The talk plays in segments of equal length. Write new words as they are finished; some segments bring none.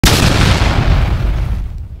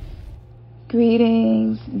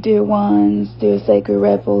Greetings, dear ones, dear sacred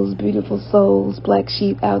rebels, beautiful souls, black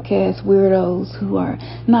sheep, outcasts, weirdos who are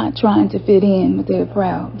not trying to fit in, but they're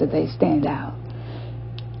proud that they stand out.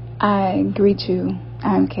 I greet you.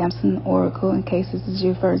 I'm Camson Oracle, in case this is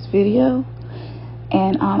your first video.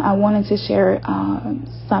 And I wanted to share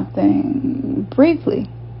something briefly.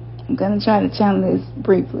 I'm going to try to channel this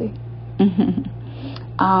briefly.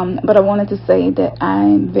 But I wanted to say that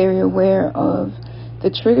I'm very aware of the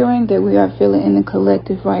triggering that we are feeling in the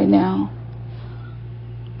collective right now.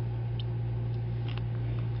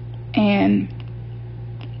 And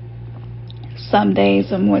some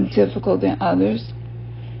days are more difficult than others.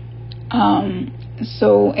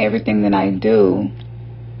 So everything that I do,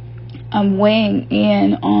 I'm weighing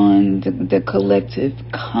in on the collective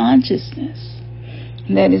consciousness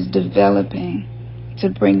that is developing to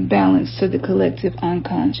bring balance to the collective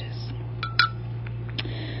unconscious.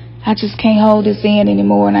 I just can't hold this in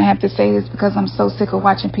anymore, and I have to say this because I'm so sick of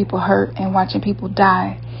watching people hurt and watching people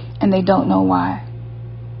die, and they don't know why.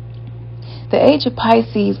 The age of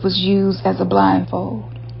Pisces was used as a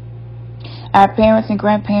blindfold. Our parents and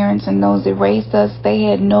grandparents and those that raised us, they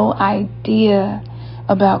had no idea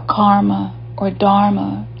about karma or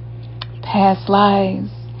dharma, past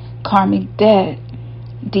lives, karmic debt,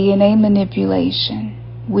 DNA manipulation,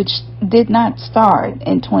 which did not start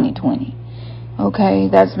in 2020. Okay,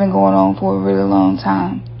 that's been going on for a really long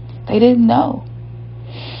time. They didn't know.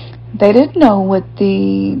 They didn't know what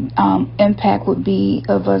the impact would be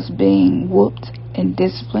of us being whooped and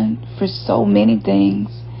disciplined for so many things.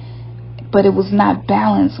 But it was not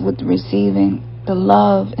balanced with receiving the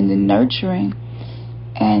love and the nurturing.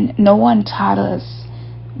 And no one taught us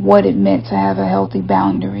what it meant to have a healthy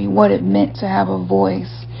boundary, what it meant to have a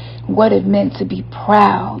voice, what it meant to be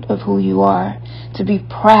proud of who you are, to be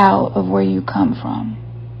proud of where you come from.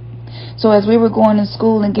 So as we were going to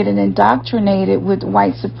school and getting indoctrinated with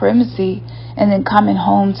white supremacy and then coming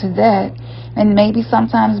home to that, and maybe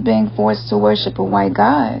sometimes being forced to worship a white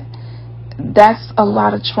god, that's a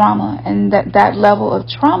lot of trauma. And that level of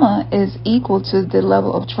trauma is equal to the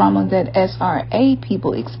level of trauma that SRA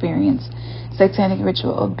people experience, satanic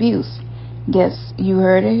ritual abuse. Yes, you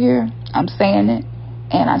heard it here. I'm saying it.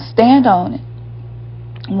 And I stand on it.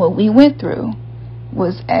 What we went through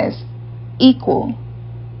was as equal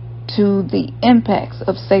to the impacts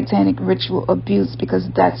of satanic ritual abuse, because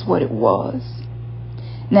that's what it was.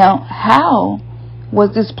 Now, how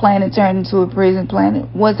was this planet turned into a prison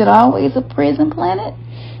planet? Was it always a prison planet?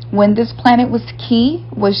 When this planet was key,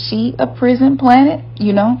 was she a prison planet?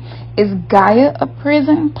 You know, is Gaia a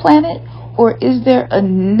prison planet? Or is there a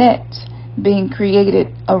net being created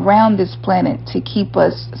around this planet to keep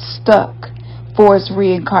us stuck, forced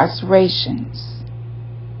reincarcerations?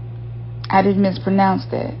 I didn't mispronounce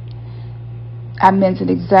that. I meant it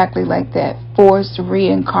exactly like that. Forced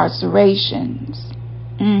reincarcerations.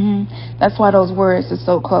 That's why those words are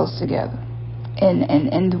so close together.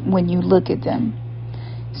 And when you look at them.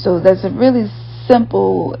 So there's a really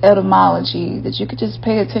simple etymology that you could just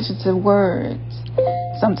pay attention to words.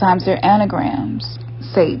 Sometimes they're anagrams.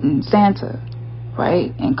 Satan, Santa,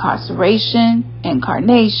 right? Incarceration,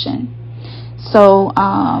 incarnation. So,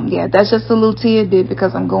 yeah, that's just a little tidbit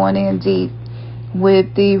because I'm going in deep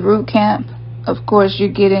with the root camp. Of course,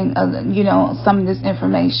 you're getting, some of this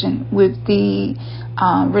information with the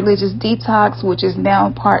religious detox, which is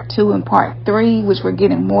now part 2 and part 3, which we're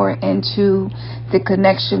getting more into the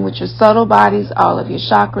connection with your subtle bodies, all of your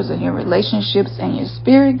chakras and your relationships and your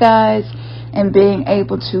spirit guides, and being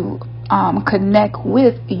able to connect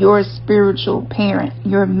with your spiritual parent,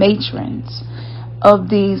 your matrons of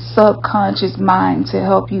the subconscious mind to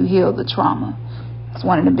help you heal the trauma. It's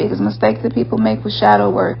one of the biggest mistakes that people make with shadow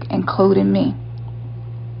work, including me.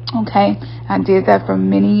 Okay, I did that for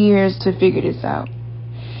many years to figure this out.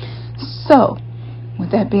 So,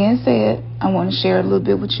 with that being said, I want to share a little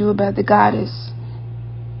bit with you about the goddess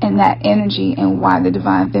and that energy and why the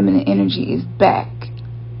divine feminine energy is back.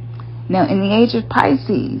 Now, in the age of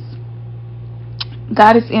Pisces,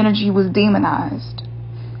 goddess energy was demonized.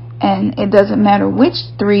 And it doesn't matter which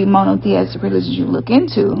 3 monotheistic religions you look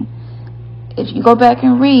into. If you go back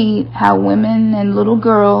and read how women and little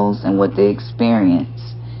girls and what they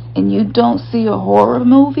experience, and you don't see a horror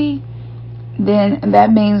movie, then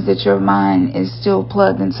that means that your mind is still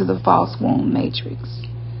plugged into the false womb matrix.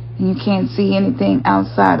 And you can't see anything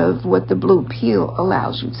outside of what the blue pill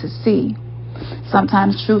allows you to see.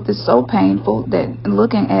 Sometimes truth is so painful that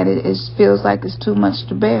looking at it feels like it's too much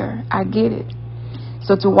to bear. I get it.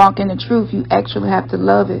 So to walk in the truth, you actually have to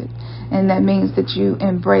love it. And that means that you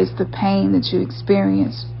embrace the pain that you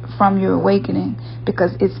experience from your awakening,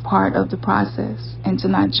 because it's part of the process, and to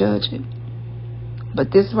not judge it.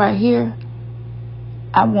 But this right here,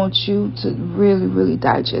 I want you to really, really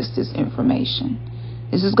digest this information.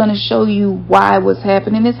 This is going to show you why what's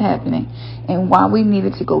happening is happening, and why we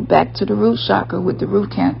needed to go back to the root chakra with the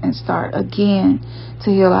root camp and start again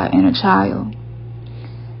to heal our inner child.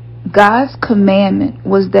 God's commandment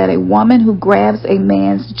was that a woman who grabs a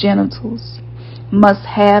man's genitals must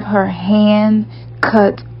have her hand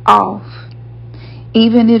cut off,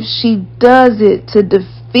 even if she does it to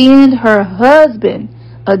defend her husband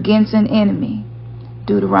against an enemy.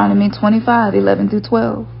 Deuteronomy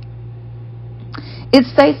 25:11-12. It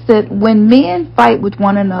states that when men fight with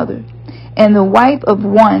one another, and the wife of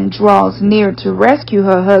one draws near to rescue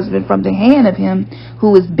her husband from the hand of him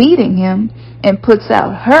who is beating him, and puts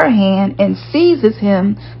out her hand and seizes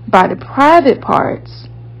him by the private parts,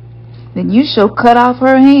 then you shall cut off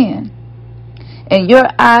her hand, and your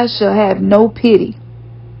eyes shall have no pity.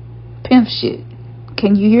 Pimp shit.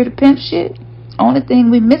 Can you hear the pimp shit? Only thing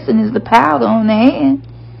we missing is the powder on the hand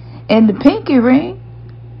and the pinky ring.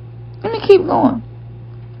 Let me keep going.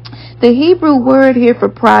 The Hebrew word here for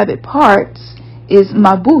private parts is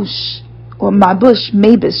mabush, or mabush,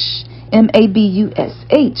 mabush,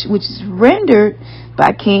 M-A-B-U-S-H, which is rendered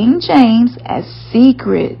by King James as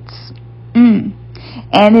secrets.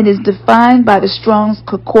 And it is defined by the Strong's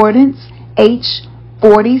Concordance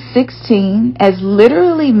H4016 as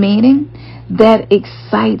literally meaning that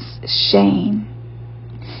excites shame.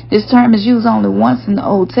 This term is used only once in the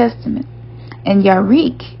Old Testament, and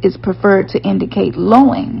yarek is preferred to indicate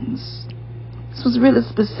loins. This was really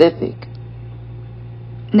specific.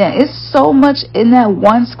 Now, it's so much in that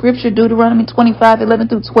one scripture, Deuteronomy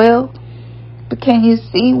 25:11-12, but can you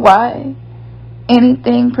see why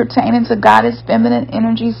anything pertaining to goddess feminine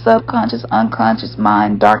energy, subconscious, unconscious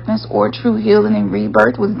mind, darkness, or true healing and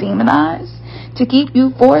rebirth was demonized to keep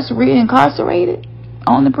you forced reincarcerated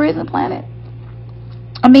on the prison planet?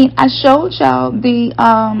 I mean, I showed y'all the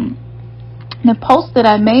post that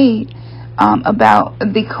I made about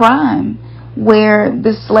the crime where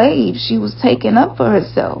the slave, she was taken up for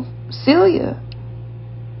herself, Celia,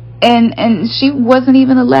 and she wasn't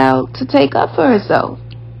even allowed to take up for herself.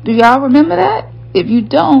 Do y'all remember that? If you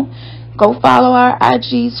don't, go follow our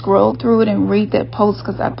IG, scroll through it, and read that post,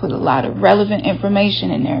 because I put a lot of relevant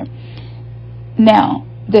information in there. Now,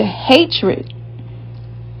 the hatred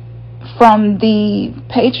from the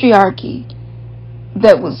patriarchy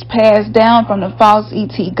that was passed down from the false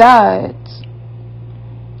ET gods,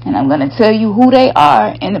 and I'm going to tell you who they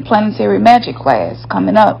are in the planetary magic class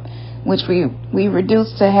coming up, which we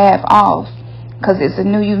reduced to half off because it's a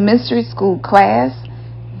New You Mystery School class.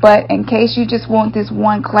 But in case you just want this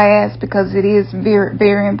one class, because it is very,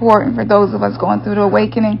 very important for those of us going through the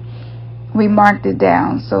awakening, we marked it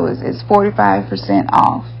down. So it's 45%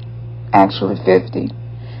 off, actually 50.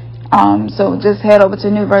 So just head over to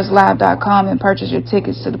newverselive.com and purchase your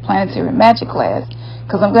tickets to the planetary magic class,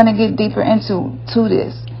 because I'm going to get deeper into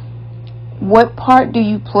this. What part do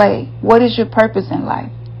you play? What is your purpose in life?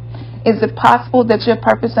 Is it possible that your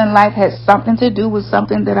purpose in life has something to do with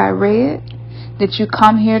something that I read? That you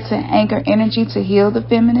come here to anchor energy to heal the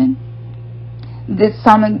feminine? That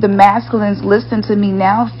some of the masculines listen to me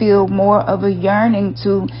now feel more of a yearning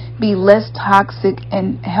to be less toxic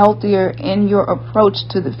and healthier in your approach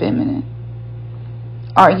to the feminine?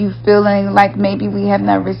 Are you feeling like maybe we have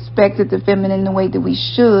not respected the feminine the way that we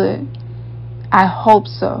should? I hope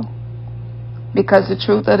so. Because the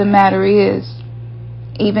truth of the matter is,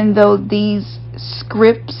 even though these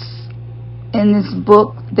scripts in this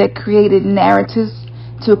book that created narratives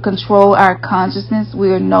to control our consciousness,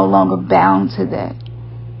 we are no longer bound to that.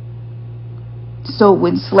 So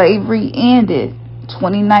when slavery ended,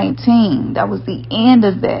 2019, that was the end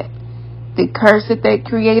of that. The curse that they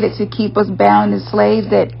created to keep us bound as slaves,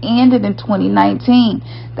 that ended in 2019.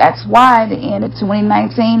 That's why at the end of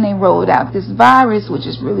 2019 they rolled out this virus, which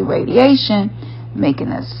is really radiation,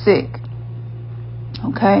 making us sick.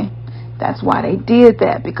 Okay? That's why they did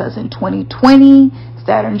that, because in 2020,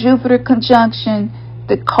 Saturn-Jupiter conjunction,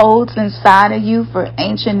 the codes inside of you for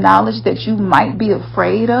ancient knowledge that you might be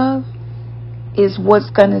afraid of is what's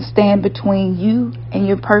going to stand between you and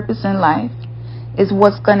your purpose in life. Is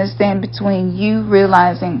what's going to stand between you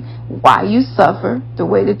realizing why you suffer the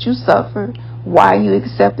way that you suffer, why you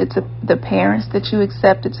accepted to the parents that you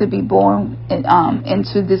accepted to be born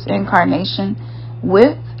into this incarnation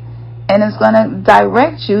with. And it's going to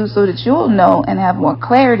direct you so that you'll know and have more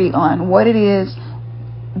clarity on what it is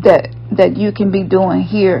that you can be doing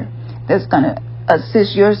here that's going to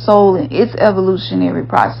assist your soul in its evolutionary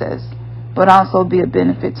process, but also be a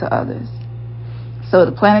benefit to others. So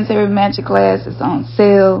the planetary magic class is on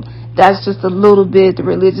sale. That's just a little bit. The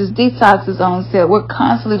religious detox is on sale. We're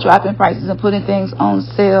constantly dropping prices and putting things on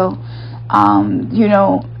sale. You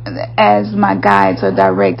know, as my guides are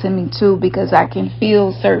directing me to, because I can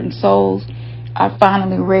feel certain souls are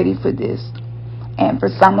finally ready for this. And for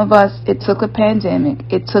some of us, it took a pandemic,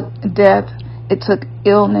 it took death, it took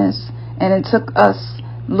illness, and it took us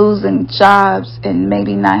losing jobs and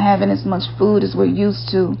maybe not having as much food as we're used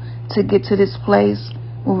to get to this place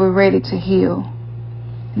where we're ready to heal.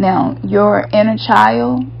 Now, your inner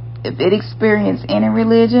child, if it experienced any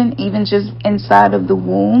religion, even just inside of the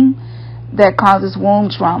womb, that causes womb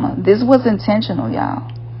trauma. This was intentional, y'all.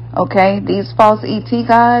 Okay? These false ET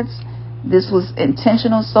gods, this was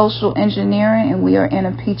intentional social engineering, and we are in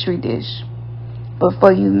a petri dish. But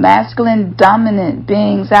for you masculine dominant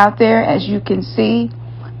beings out there, as you can see,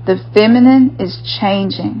 the feminine is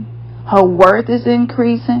changing. Her worth is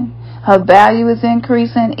increasing. Her value is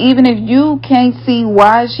increasing. Even if you can't see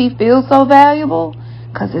why she feels so valuable,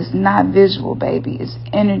 because it's not visual, baby. It's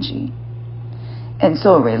energy. And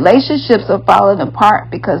so relationships are falling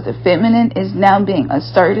apart because the feminine is now being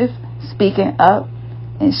assertive, speaking up,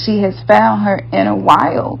 and she has found her inner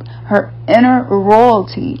wild, her inner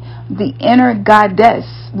royalty, the inner goddess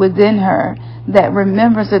within her that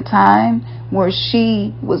remembers a time where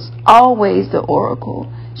she was always the oracle.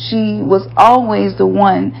 She was always the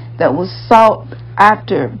one that was sought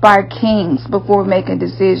after by kings before making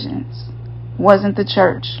decisions. It wasn't the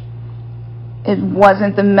church. It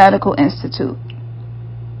wasn't the medical institute.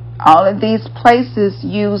 All of these places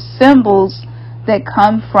use symbols that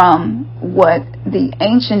come from what the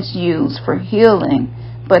ancients used for healing,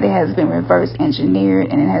 but it has been reverse engineered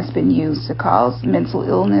and it has been used to cause mental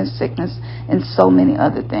illness, sickness, and so many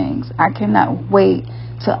other things. I cannot wait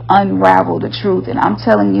to unravel the truth. And I'm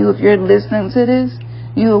telling you, if you're listening to this,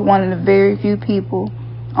 you are one of the very few people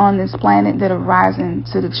on this planet that are rising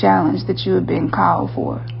to the challenge that you have been called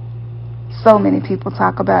for. So many people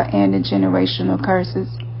talk about intergenerational curses.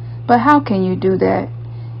 But how can you do that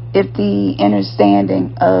if the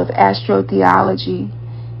understanding of astrotheology,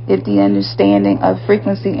 if the understanding of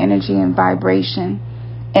frequency, energy, and vibration,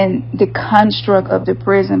 and the construct of the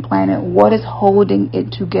prison planet, what is holding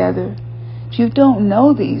it together? If you don't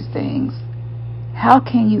know these things, how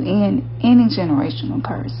can you end any generational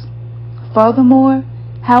curse? Furthermore,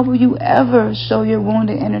 how will you ever show your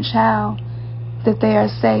wounded inner child that they are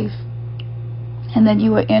safe and that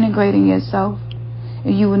you are integrating yourself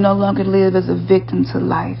and you will no longer live as a victim to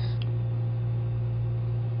life?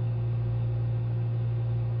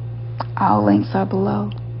 All links are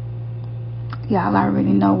below. Y'all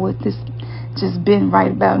already know what this just been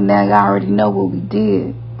right about now. Y'all already know what we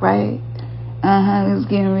did, right? It was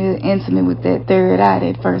getting real intimate with that third eye,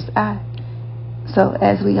 that first eye. So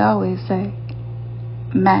as we always say,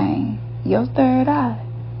 man, your third eye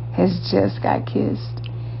has just got kissed.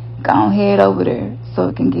 Go on head over there so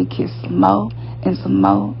it can get kissed some more and some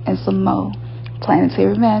more and some more.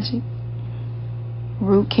 Planetary magic,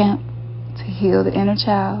 root camp to heal the inner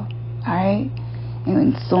child. Alright?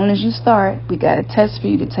 And as soon as you start, we got a test for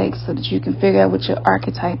you to take so that you can figure out what your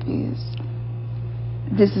archetype is.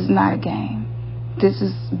 This is not a game. This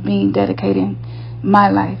is me dedicating my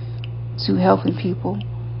life to helping people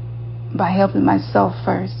by helping myself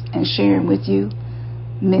first and sharing with you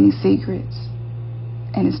many secrets.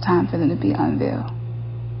 And it's time for them to be unveiled.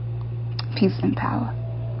 Peace and power.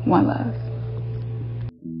 One love.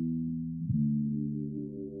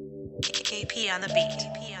 KP on the beat.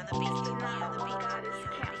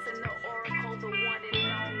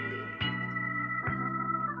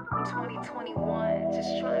 2021,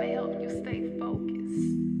 just trying to help you stay focused.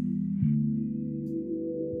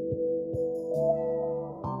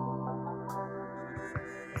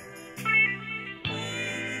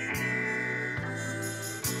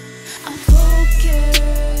 I'm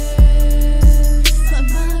focused,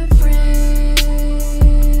 my friend,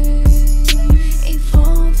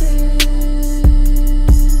 evolving,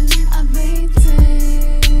 I maintain,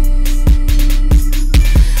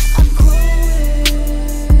 I'm growing,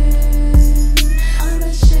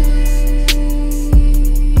 unashamed,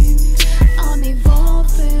 I'm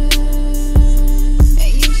evolving,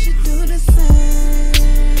 and you should do the same.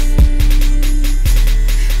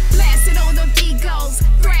 Blasting on them egos,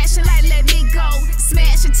 thrashing like let me go,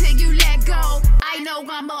 smash until you let go. I know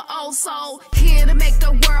I'm a old soul.